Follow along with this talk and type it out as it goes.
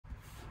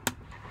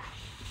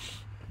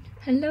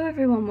Hello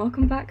everyone,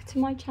 welcome back to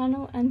my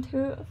channel and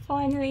to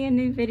finally a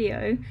new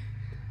video.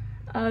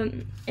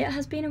 It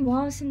has been a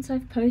while since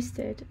I've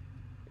posted.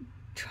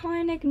 Try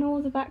and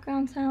ignore the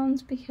background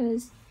sounds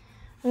because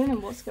I don't know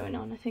what's going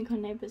on. I think our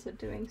neighbours are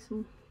doing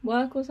some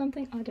work or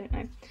something, I don't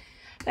know.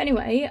 But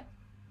anyway,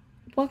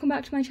 welcome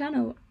back to my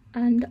channel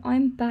and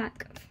I'm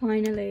back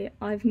finally.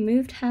 I've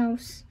moved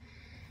house.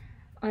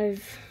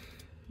 I'm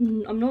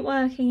not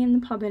working in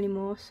the pub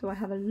anymore, so I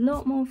have a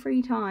lot more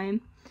free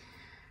time.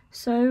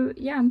 So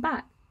yeah, I'm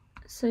back.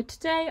 So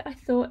today I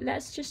thought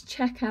let's just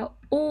check out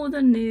all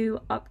the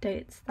new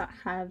updates that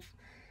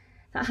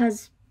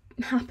has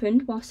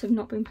happened whilst I've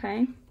not been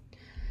playing.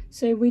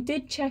 So we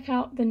did check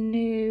out the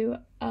new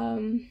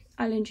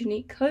Island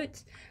Unique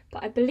coats,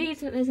 but I believe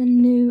that there's a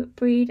new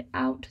breed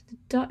out. The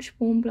Dutch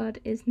Warmblood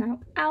is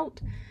now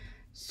out.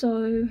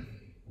 So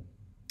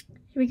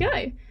here we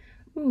go.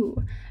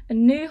 Ooh, a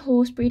new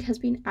horse breed has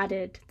been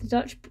added, the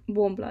Dutch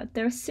Warmblood.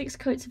 There are 6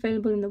 coats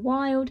available in the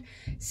wild: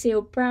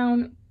 Seal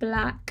Brown,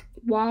 Black,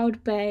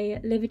 Wild Bay,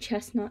 Liver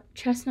Chestnut,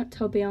 Chestnut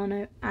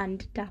Tobiano,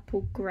 and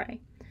Dapple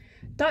Grey.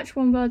 Dutch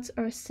Warmbloods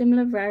are a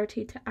similar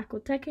rarity to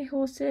Aquateque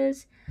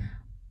horses,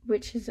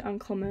 which is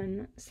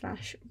uncommon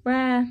 /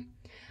 rare.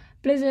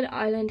 Blizzard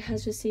Island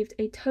has received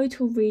a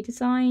total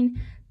redesign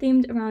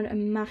themed around a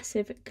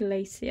massive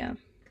glacier.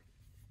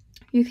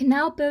 You can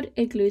now build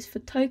igloos for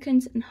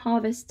tokens and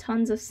harvest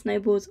tons of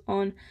snowballs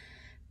on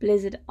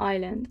Blizzard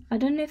Island. I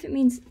don't know if it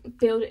means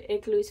build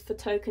igloos for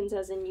tokens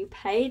as in you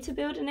pay to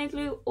build an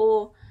igloo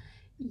or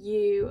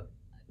you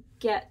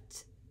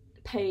get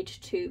paid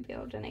to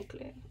build an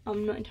igloo.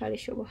 I'm not entirely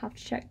sure, we'll have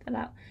to check that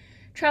out.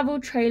 Travel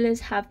trailers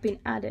have been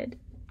added.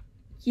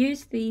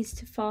 Use these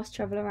to fast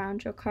travel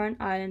around your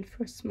current island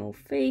for a small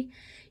fee.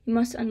 You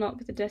must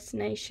unlock the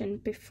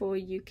destination before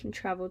you can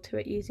travel to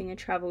it using a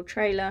travel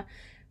trailer.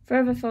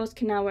 Forever Falls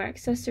can now wear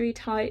accessory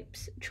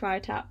types. Try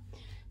it out.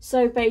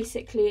 So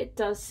basically it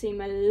does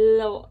seem a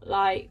lot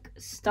like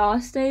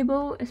Star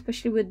Stable,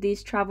 especially with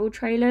these travel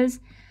trailers,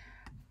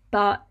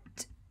 but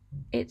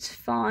it's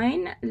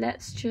fine.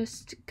 Let's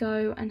just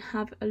go and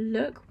have a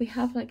look. We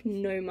have like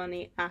no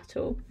money at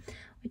all.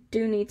 I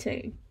do need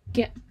to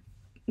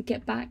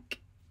get back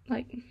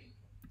like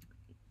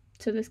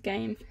to this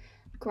game,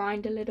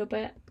 grind a little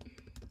bit.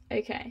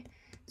 Okay,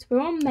 so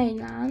we're on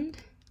mainland.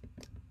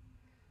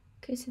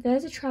 Okay, so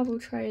there's a travel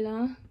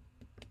trailer.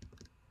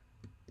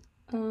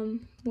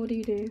 What do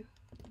you do?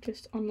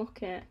 Just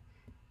unlock it.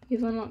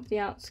 You've unlocked the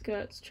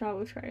outskirts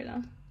travel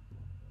trailer.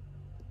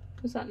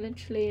 Was that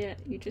literally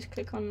it? You just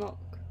click unlock.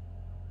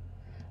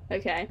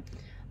 Okay.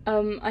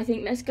 I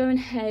think let's go and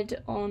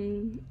head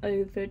on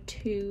over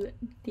to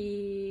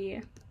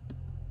the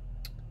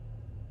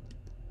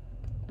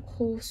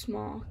horse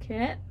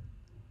market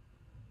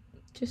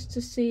just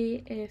to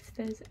see if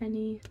there's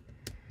any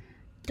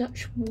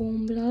Dutch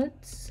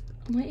Warmbloods.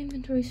 My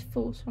inventory's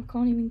full, so I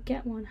can't even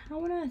get one.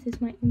 How on earth is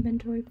my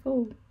inventory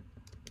full?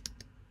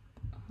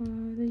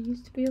 There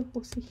used to be a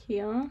horsey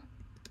here.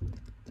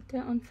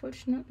 There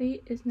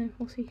unfortunately is no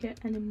horsey here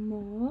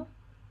anymore.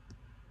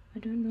 I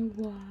don't know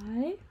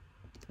why.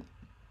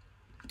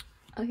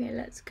 Okay,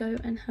 let's go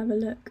and have a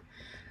look.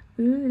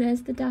 Ooh,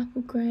 there's the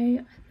Dapple Grey,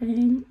 I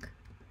think.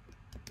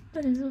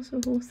 Oh, there's also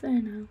a horse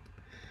there now.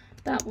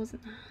 That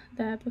wasn't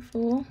there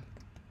before.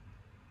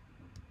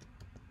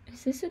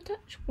 Is this a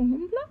Dutch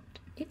Warmblood?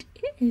 It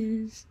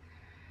is.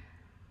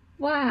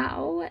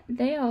 Wow,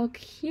 they are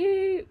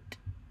cute.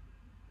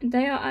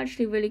 They are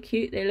actually really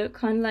cute. They look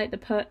kind of like the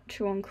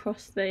Percheron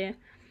cross the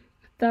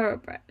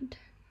Thoroughbred.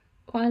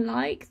 I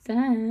like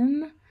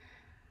them.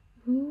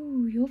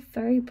 Ooh, you're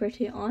very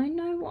pretty. I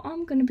know what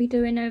I'm going to be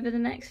doing over the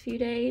next few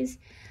days.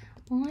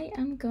 I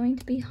am going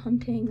to be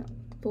hunting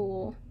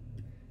for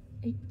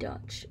a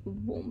Dutch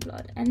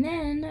Warmblood, and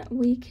then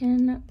we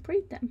can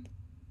breed them.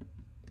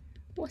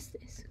 What's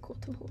this?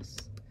 Quarter horse.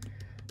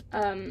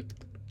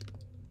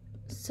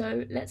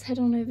 So let's head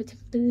on over to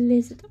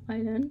Blizzard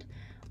Island.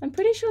 I'm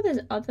pretty sure there's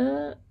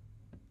other...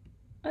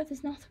 Oh,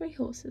 there's now 3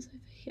 horses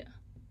over here.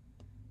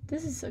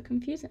 This is so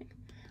confusing.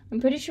 I'm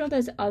pretty sure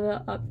there's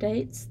other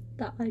updates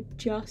that I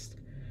just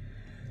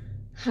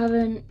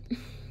haven't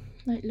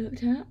like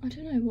looked at. I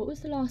don't know, what was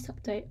the last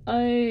update?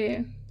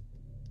 Oh,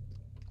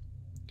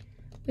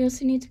 we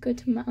also need to go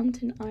to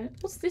Mountain Island.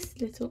 What's this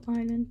little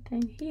island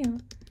thing here?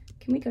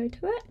 Can we go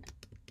to it?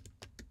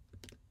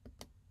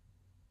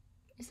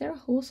 Is there a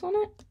horse on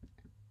it?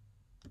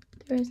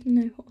 There is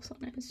no horse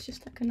on it, it's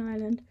just like an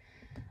island.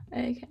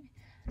 Okay,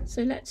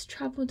 so let's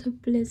travel to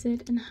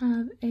Blizzard and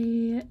have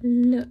a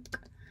look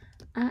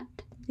at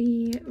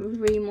the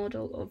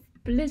remodel of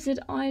Blizzard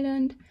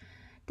Island.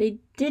 They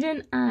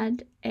didn't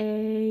add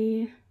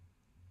a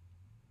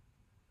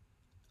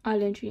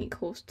Island Unique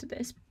horse to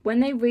this. When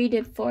they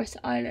redid Forest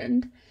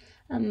Island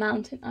and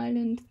Mountain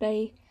Island,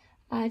 they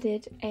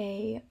added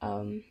a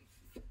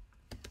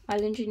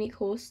Island Unique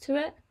horse to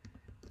it.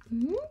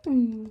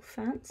 Ooh,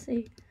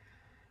 fancy.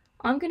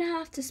 I'm gonna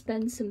have to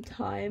spend some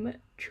time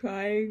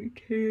trying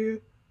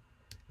to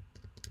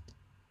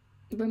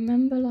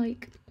remember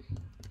like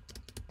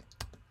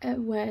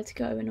where to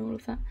go and all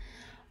of that.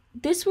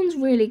 This one's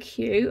really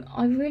cute.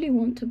 I really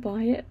want to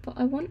buy it, but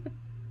I want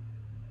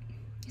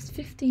it's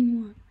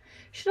 15.1.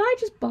 Should I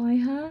just buy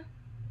her?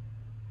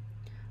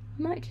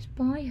 I might just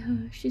buy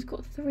her. She's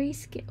got 3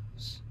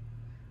 skills.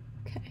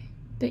 Okay,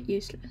 bit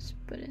useless,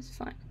 but it's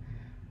fine.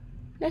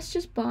 Let's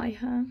just buy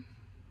her.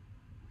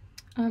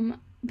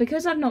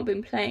 Because I've not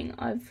been playing,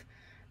 I've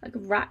like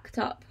racked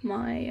up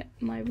my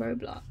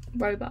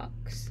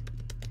Robux.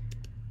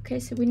 Okay,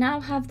 so we now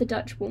have the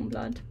Dutch Warm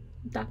Blood,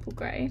 Dapple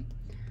Grey.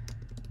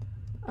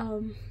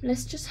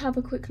 Let's just have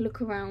a quick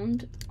look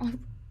around.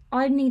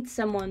 I need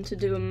someone to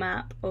do a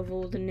map of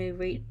all the new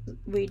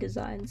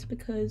redesigns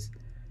because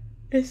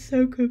it's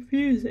so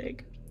confusing.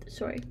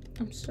 Sorry,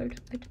 I'm so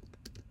tired.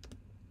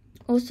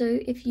 Also,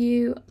 if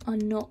you are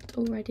not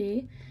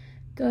already,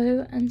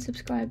 go and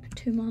subscribe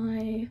to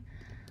my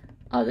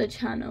other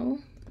channel.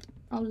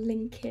 I'll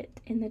link it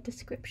in the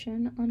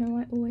description. I know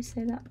I always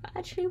say that, but I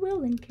actually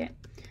will link it.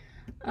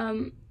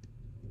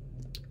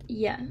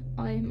 Yeah,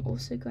 I'm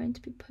also going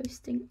to be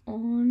posting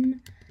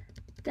on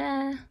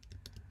there.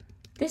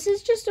 This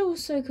is just all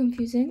so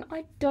confusing.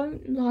 I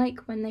don't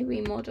like when they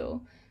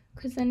remodel,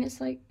 because then it's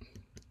like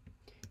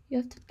you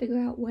have to figure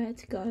out where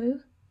to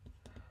go.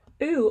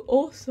 Ooh,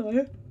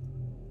 also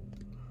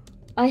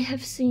I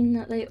have seen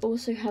that they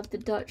also have the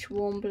Dutch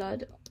Warm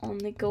Blood on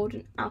the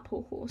Golden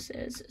Apple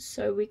horses,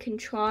 so we can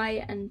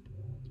try and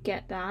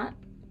get that.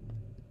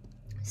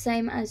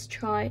 Same as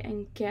try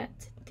and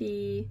get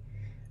the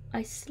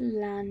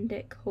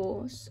Icelandic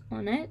horse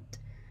on it.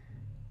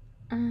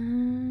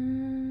 And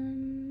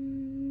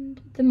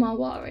the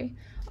Marwari.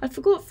 I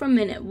forgot for a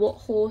minute what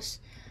horse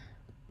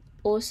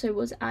also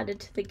was added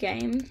to the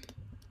game,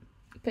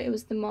 but it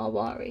was the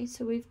Marwari.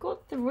 So we've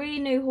got 3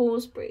 new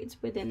horse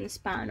breeds within the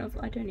span of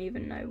I don't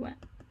even know when.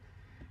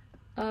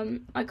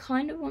 I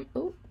kind of want,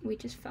 oh, we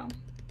just fell.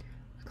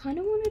 I kind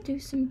of want to do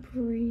some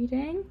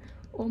breeding,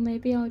 or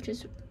maybe I'll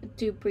just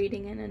do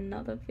breeding in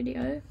another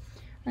video,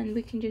 and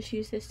we can just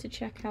use this to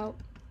check out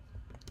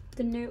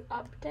the new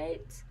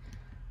updates.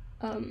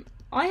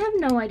 I have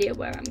no idea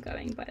where I'm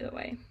going, by the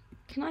way.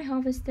 Can I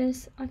harvest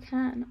this? I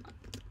can.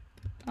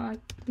 My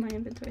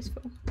inventory is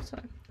full, so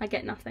I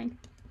get nothing.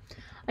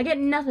 I get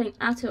nothing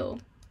at all.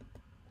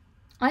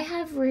 I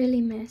have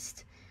really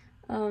missed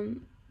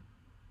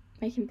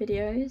making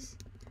videos.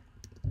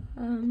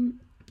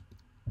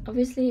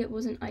 Obviously it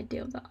wasn't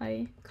ideal that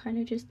I kind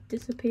of just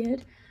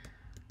disappeared,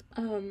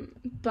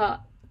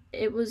 but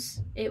it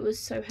was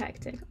so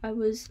hectic. I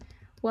was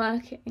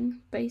working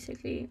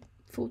basically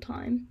full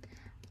time.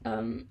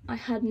 I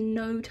had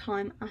no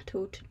time at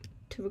all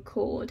to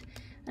record,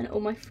 and all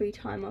my free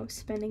time I was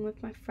spending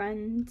with my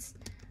friends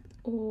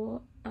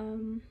or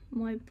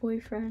my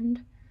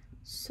boyfriend.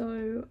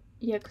 So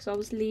yeah, because I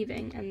was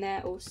leaving and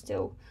they're all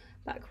still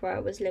back where I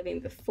was living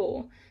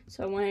before,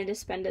 so I wanted to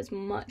spend as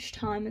much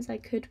time as I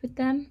could with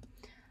them.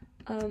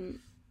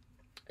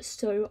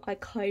 So I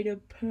kind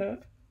of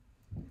put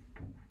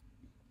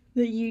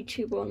the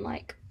YouTube on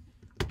like,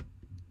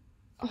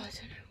 oh, I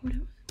don't know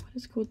what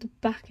it's called, the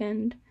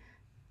backbone.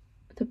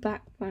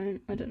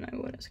 I don't know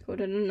what it's called.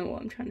 I don't know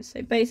what I'm trying to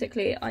say.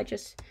 Basically, I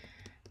just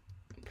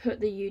put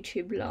the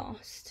YouTube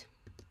last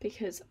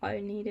because I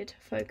needed to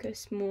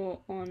focus more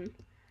on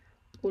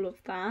all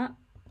of that.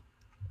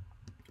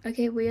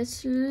 Okay, we are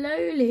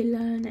slowly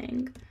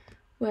learning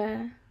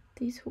where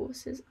these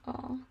horses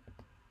are.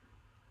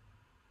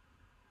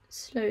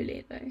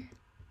 Slowly though.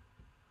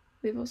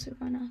 We've also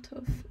run out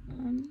of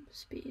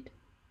speed.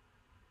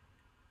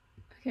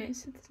 Okay,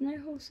 so there's no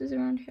horses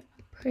around here.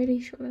 I'm pretty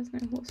sure there's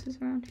no horses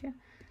around here.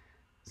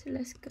 So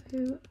let's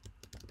go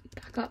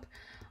back up.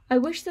 I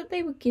wish that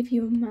they would give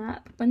you a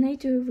map. When they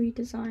do a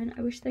redesign,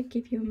 I wish they'd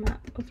give you a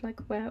map of like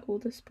where all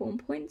the spawn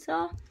points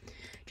are.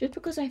 Just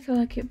because I feel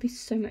like it would be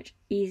so much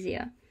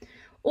easier.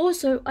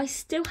 Also, I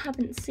still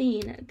haven't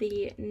seen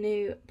the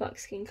new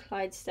Buckskin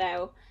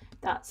Clydesdale.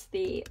 That's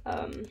the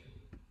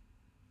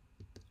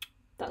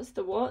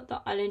what?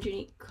 The Island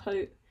Unique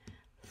coat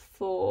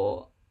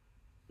for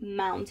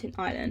Mountain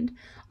Island.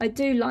 I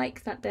do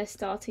like that they're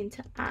starting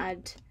to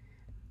add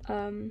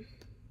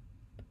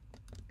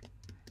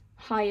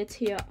higher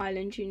tier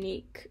Island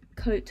Unique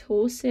coat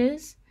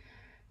horses.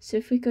 So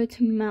if we go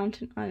to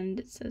Mountain Island,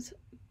 it says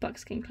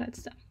Buckskin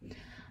Clydesdale.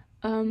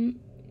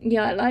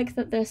 Yeah, I like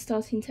that they're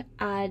starting to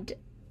add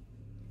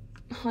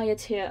higher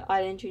tier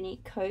Island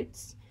Unique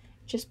coats,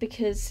 just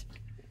because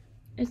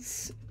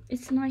it's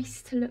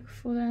nice to look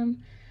for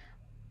them.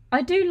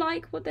 I do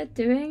like what they're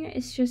doing.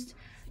 It's just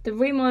the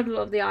remodel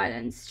of the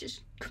islands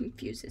just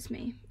confuses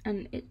me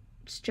and it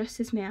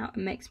stresses me out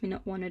and makes me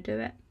not want to do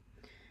it.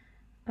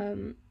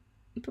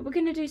 But we're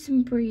gonna do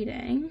some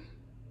breeding.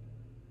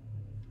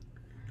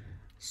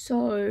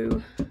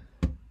 So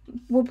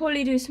we'll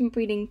probably do some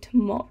breeding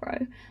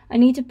tomorrow. I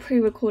need to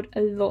pre-record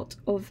a lot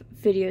of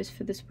videos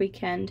for this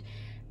weekend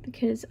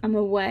because I'm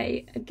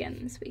away again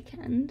this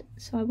weekend,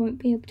 so I won't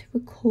be able to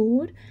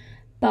record,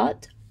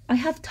 but I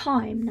have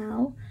time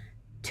now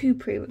to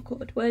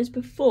pre-record, whereas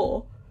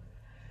before,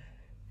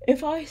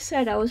 if I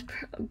said I was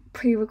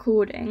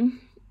pre-recording,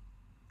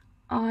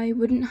 I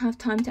wouldn't have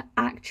time to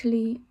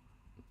actually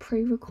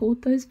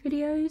pre-record those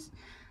videos,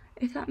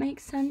 if that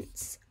makes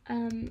sense.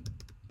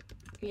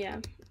 Yeah,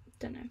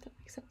 don't know if that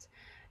makes sense.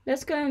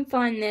 Let's go and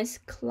find this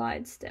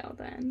Clydesdale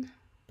then.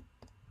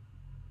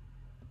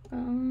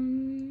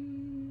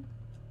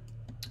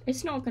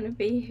 It's not going to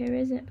be here,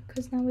 is it?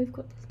 Because now we've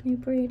got this new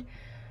breed.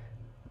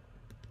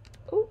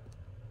 Oh,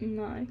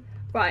 no.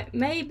 Right,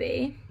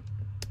 maybe.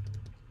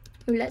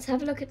 Ooh, let's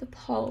have a look at the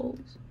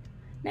polls.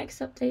 Next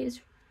update is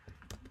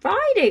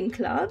riding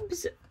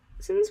clubs.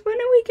 Since when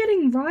are we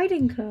getting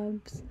riding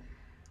clubs?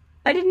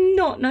 I did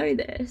not know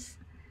this.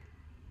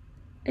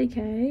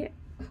 Okay,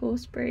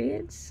 horse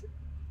breeds.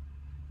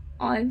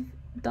 I've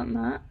done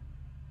that.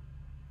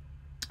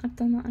 I've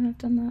done that and I've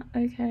done that.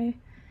 Okay.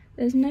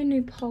 There's no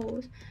new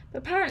polls. But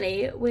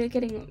apparently we're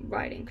getting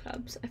riding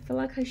clubs. I feel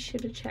like I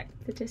should have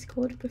checked the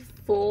Discord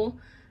before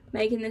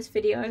making this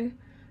video,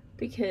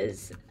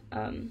 because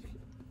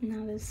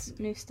now there's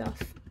new stuff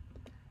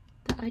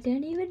that I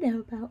don't even know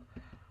about.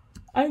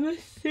 I'm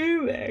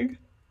assuming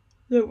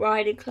the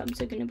riding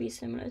clubs are going to be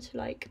similar to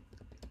like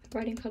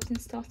riding clubs in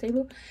Star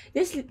Stable.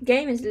 This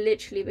game is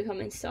literally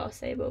becoming Star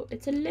Stable.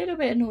 It's a little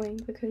bit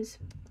annoying because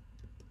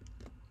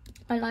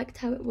I liked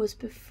how it was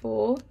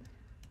before.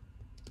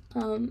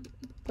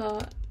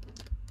 But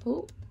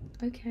oh,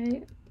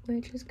 okay,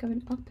 we're just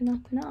going up and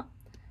up and up.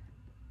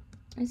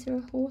 Is there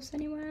a horse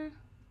anywhere?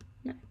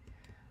 No.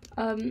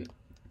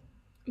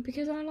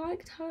 Because I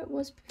liked how it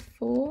was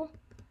before.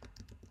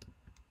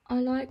 I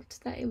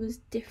liked that it was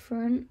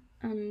different,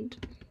 and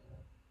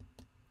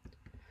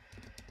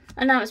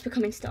now it's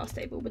becoming Star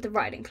Stable with the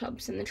riding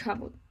clubs and the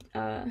travel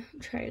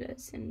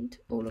trailers and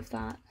all of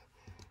that,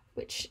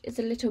 which is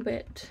a little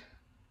bit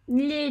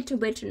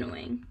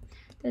annoying.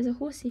 There's a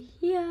horsey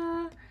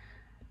here.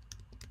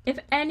 If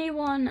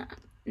anyone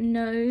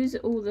knows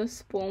all the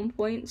spawn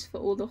points for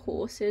all the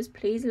horses,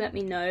 please let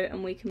me know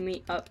and we can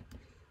meet up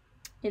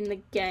in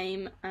the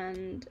game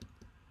and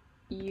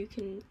you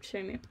can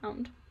show me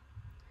around.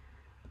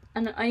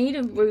 And I need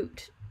a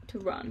route to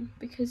run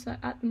because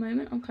at the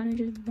moment I'm kind of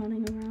just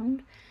running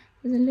around.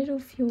 There's a little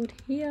fjord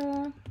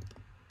here.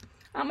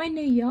 At my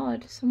new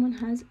yard, someone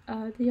has,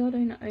 the yard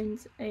owner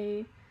owns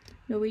a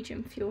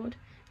Norwegian fjord.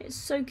 It's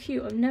so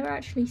cute. I've never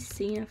actually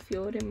seen a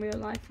fjord in real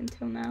life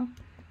until now.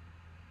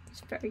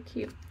 It's very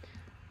cute.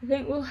 I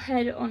think we'll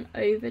head on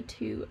over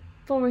to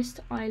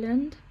Forest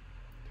Island.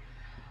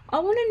 I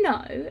want to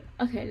know,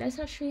 okay, let's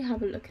actually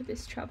have a look at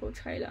this travel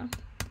trailer.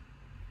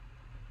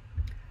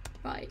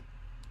 Right.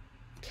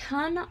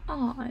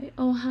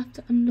 I'll have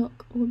to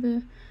unlock all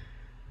the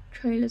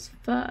trailers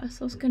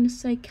first. I was going to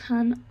say,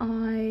 can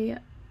I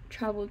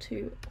travel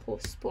to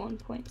horse spawn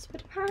points?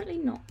 But apparently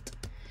not.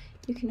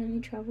 You can only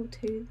travel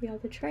to the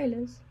other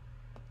trailers.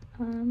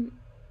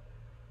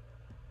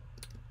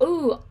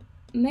 Oh,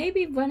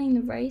 maybe running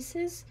the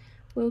races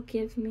will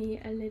give me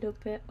a little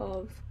bit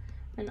of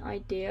an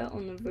idea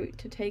on the route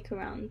to take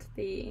around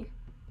the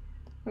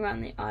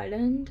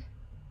island.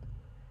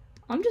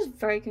 I'm just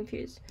very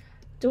confused.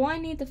 Do I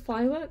need the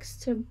fireworks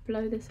to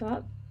blow this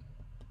up?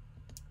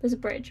 There's a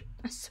bridge.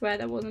 I swear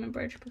there wasn't a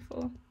bridge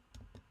before.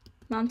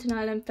 Mountain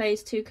Island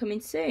Phase 2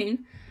 coming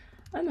soon.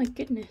 Oh my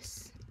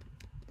goodness.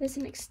 There's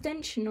an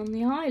extension on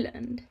the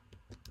island.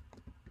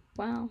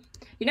 Wow.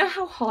 You know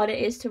how hard it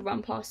is to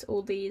run past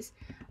all these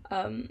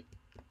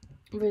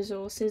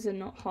resources and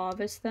not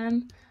harvest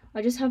them?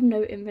 I just have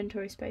no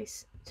inventory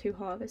space to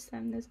harvest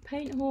them. There's a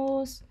paint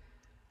horse.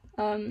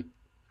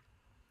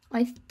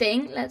 I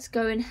think let's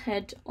go and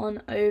head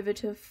on over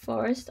to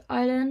Forest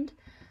Island.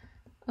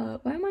 Where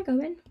am I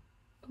going?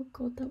 Oh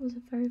god, that was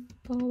a very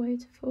far way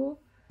to fall.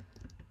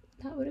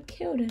 That would have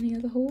killed any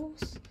other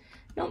horse.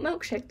 Not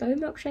Milkshake though.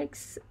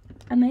 Milkshake's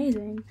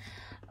amazing.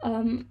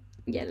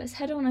 Yeah, let's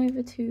head on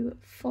over to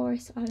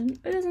Forest Island.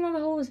 Oh, there's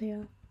another horse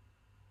here.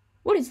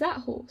 What is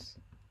that horse?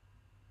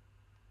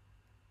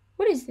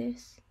 What is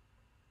this?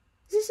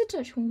 Is this a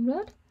Dutch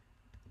Warmblood?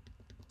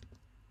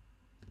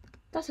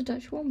 That's a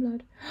Dutch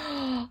Warmblood.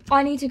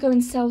 I need to go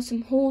and sell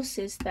some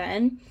horses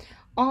then.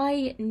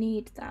 I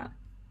need that.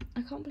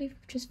 I can't believe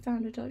I've just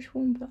found a Dutch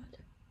Warmblood.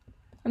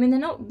 I mean, they're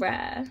not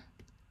rare,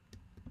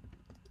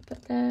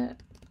 but they're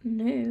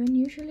new, and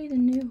usually the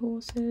new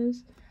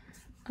horses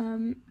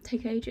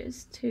take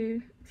ages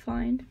to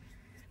find.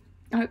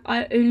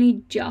 I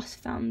only just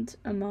found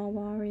a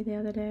Marwari the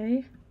other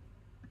day.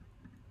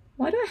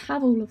 Why do I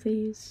have all of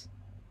these?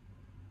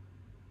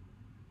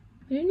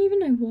 I don't even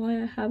know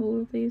why I have all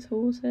of these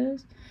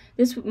horses.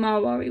 This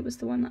Marwari was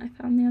the one that I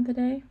found the other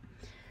day.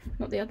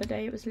 Not the other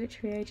day, it was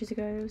literally ages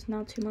ago. It was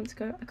now 2 months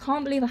ago. I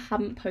can't believe I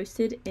haven't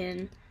posted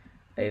in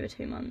over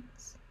 2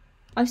 months.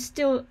 I've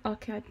still...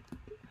 Okay,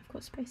 I've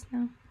got space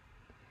now.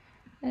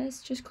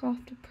 Let's just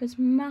craft a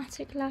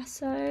prismatic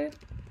lasso.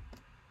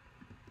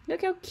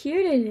 Look how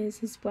cute it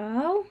is as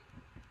well.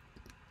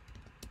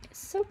 It's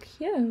so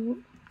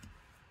cute.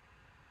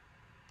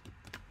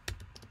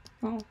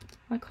 Oh,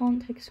 I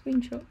can't take a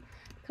screenshot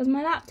because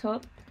my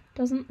laptop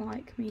doesn't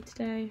like me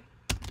today.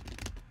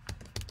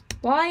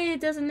 Why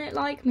doesn't it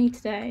like me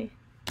today?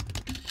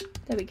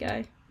 There we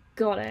go.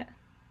 Got it.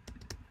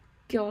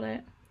 Got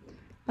it.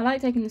 I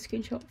like taking the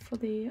screenshot for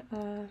the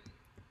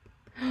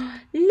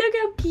look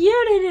how cute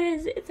it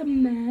is. It's a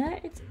mare.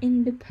 It's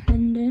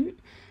independent.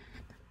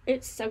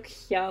 It's so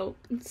cute.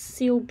 It's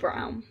seal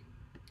brown.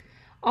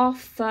 Our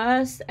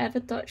first ever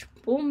Dutch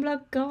warm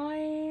blood,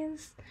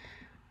 guys.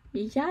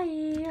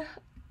 Yay!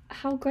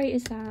 How great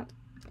is that?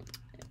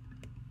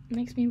 It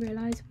makes me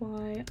realise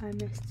why I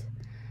missed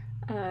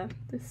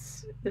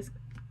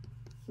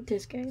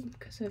this game,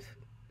 because of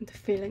the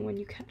feeling when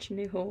you catch a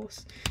new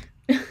horse.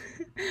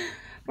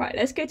 Right,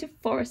 let's go to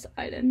Forest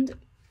Island.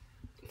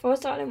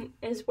 Forest Island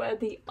is where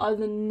the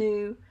other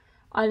new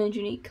Island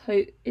Unique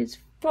coat is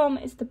from.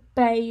 It's the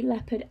Bay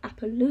Leopard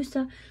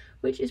Appaloosa,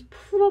 which is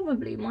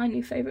probably my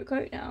new favourite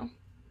coat now.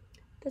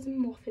 There's a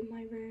moth in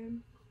my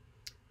room.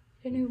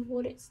 I don't know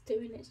what it's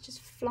doing. It's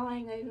just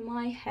flying over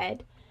my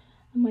head.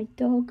 And my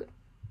dog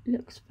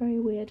looks very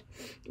weird.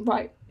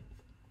 Right.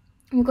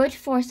 We'll go to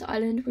Forest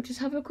Island. We'll just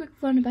have a quick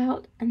run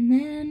about. And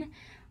then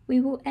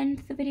we will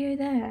end the video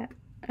there.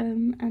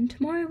 And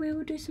tomorrow we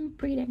will do some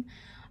breeding.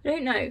 I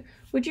don't know.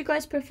 Would you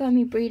guys prefer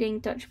me breeding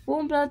Dutch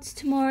warm bloods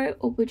tomorrow?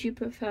 Or would you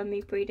prefer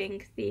me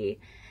breeding the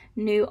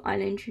new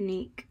Island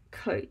Unique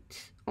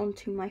coat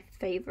onto my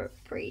favourite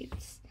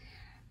breeds?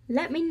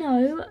 Let me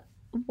know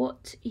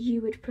what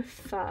you would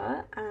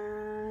prefer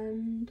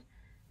and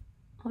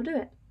I'll do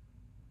it,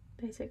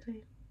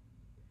 basically.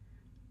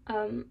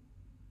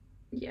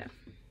 Yeah.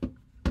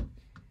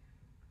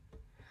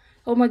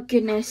 Oh my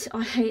goodness,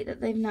 I hate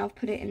that they've now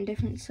put it in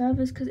different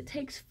servers because it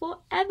takes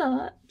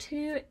forever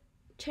to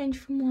change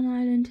from one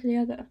island to the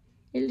other.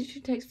 It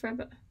literally takes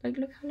forever. Like,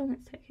 look how long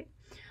it's taking.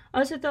 I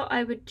also thought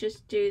I would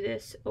just do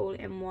this all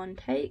in one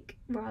take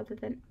rather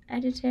than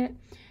edit it,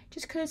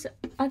 just because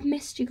I've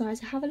missed you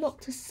guys. I have a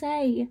lot to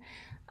say,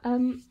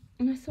 and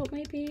I thought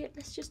maybe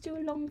let's just do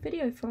a long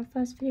video for our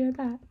first video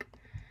back.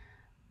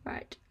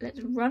 Right, let's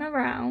run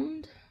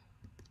around.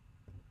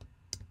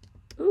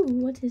 Ooh,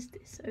 what is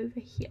this over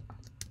here?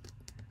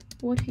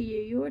 What are you?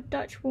 You're a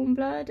Dutch warm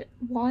blood,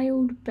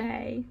 wild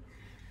bay.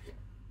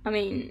 I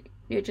mean,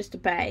 you're just a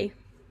bay,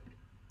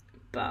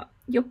 but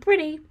you're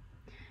pretty.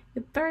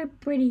 You're very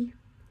pretty.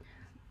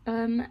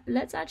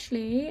 Let's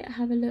actually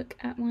have a look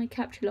at my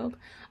capture log.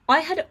 I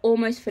had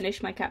almost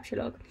finished my capture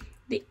log.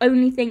 The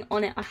only thing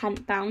on it I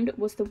hadn't found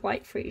was the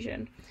white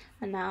Frisian.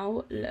 And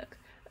now, look.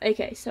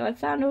 Okay, so I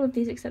found all of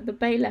these except the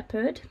Bay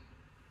Leopard.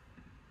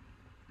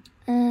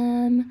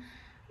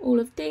 All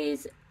of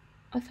these,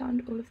 I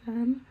found all of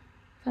them.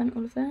 Found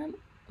all of them,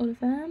 all of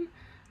them.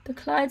 The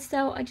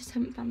Clydesdale, I just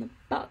haven't found the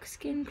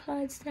buckskin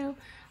Clydesdale.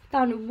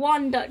 Found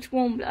one Dutch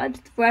warm blood.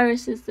 The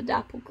rarest is the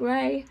dapple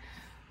grey.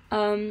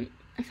 I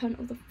found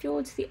all the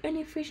fjords. The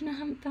only Frisian I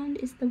haven't found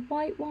is the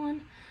white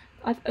one.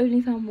 I've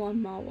only found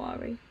one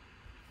Marwari.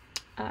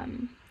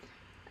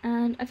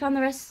 And I found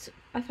the rest.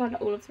 I found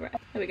all of the rest.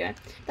 There we go.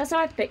 That's how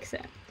I fix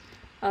it.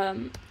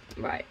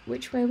 Right,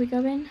 which way are we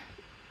going?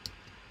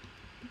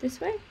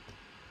 This way?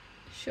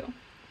 Sure.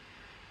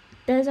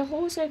 There's a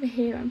horse over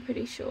here, I'm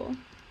pretty sure.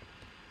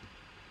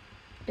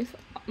 If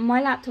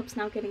my laptop's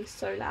now getting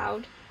so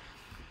loud.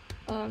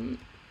 I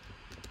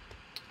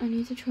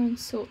need to try and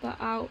sort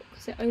that out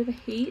because it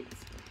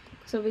overheats.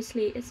 Because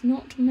obviously it's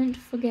not meant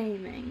for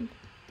gaming.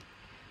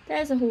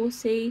 There's a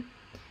horsey.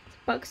 It's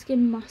a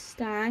buckskin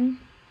Mustang.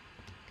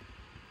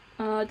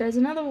 There's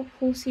another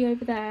horsey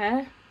over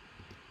there.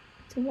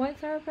 It's a white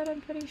thoroughbred,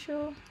 I'm pretty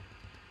sure.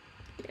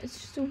 Yeah,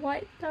 it's just a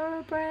white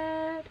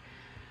thoroughbred.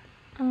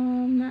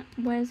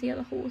 Where's the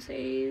other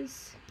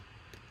horses?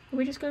 Are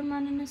we just going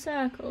around in a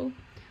circle?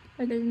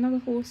 Oh, there's another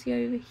horsey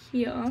over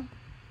here.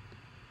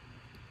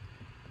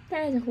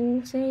 There's a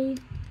horsey.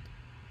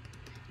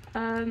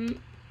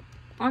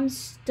 I'm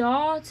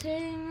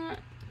starting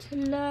to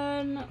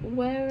learn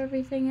where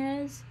everything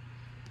is,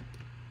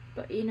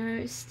 but you know,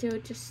 it's still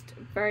just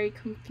very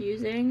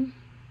confusing,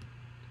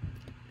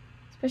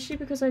 especially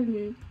because I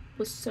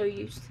was so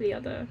used to the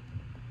other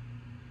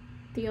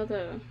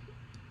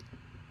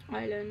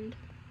island.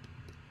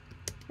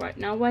 Right,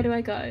 now where do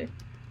I go?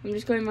 I'm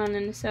just going around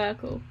in a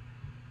circle.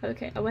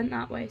 Okay, I went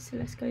that way, so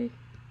let's go.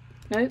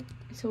 Nope,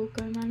 it's all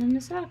going around in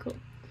a circle.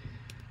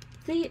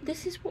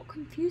 This is what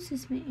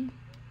confuses me.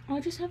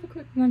 I'll just have a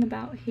quick run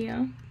about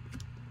here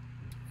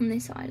on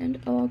this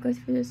island. Oh, I'll go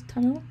through this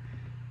tunnel.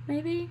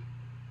 Maybe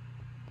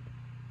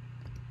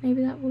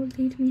that will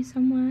lead me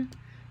somewhere.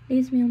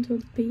 Leads me onto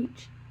a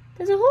beach.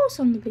 There's a horse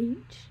on the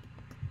beach.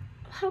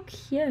 Oh, how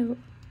cute.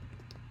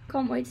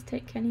 Can't wait to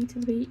take Kenny to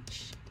the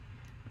beach.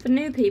 For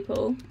new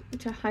people,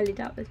 which I highly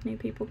doubt there's new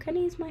people,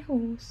 Kenny is my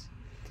horse.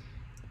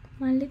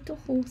 My little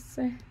horse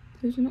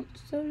who's not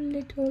so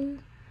little.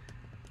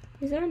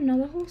 Is there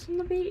another horse on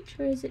the beach,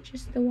 or is it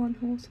just the one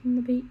horse on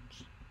the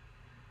beach?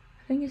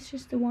 I think it's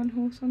just the one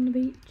horse on the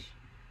beach.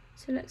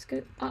 So let's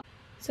go up.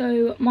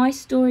 So my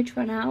storage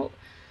ran out,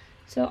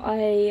 so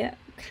I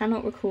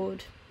cannot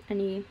record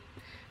any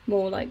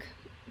more like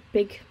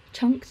big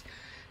chunks.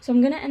 So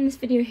I'm going to end this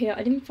video here.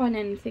 I didn't find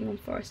anything on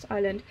Forest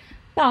Island,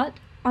 but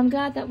I'm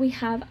glad that we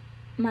have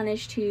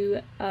managed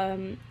to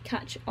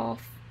catch our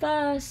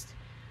first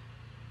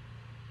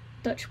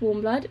Dutch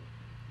warm blood.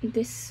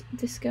 this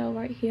girl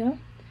right here.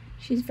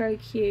 She's very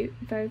cute,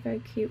 very, very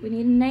cute. We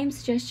need a name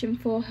suggestion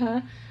for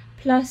her,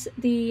 plus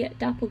the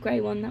dapple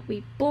grey one that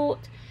we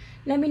bought.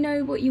 Let me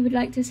know what you would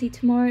like to see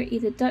tomorrow,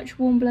 either Dutch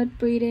warm blood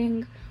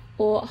breeding,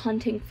 or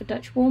hunting for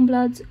Dutch warm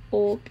bloods,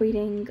 or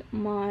breeding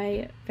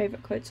my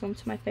favourite coats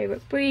onto my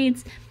favourite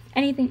breeds,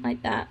 anything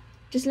like that.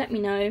 Just let me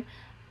know.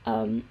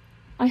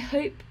 I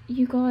hope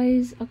you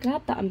guys are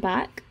glad that I'm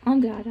back.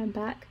 I'm glad I'm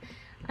back.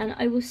 And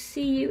I will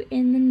see you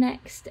in the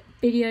next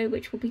video,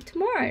 which will be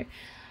tomorrow.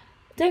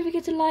 Don't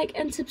forget to like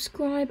and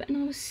subscribe, and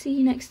I will see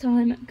you next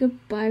time.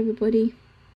 Goodbye, everybody.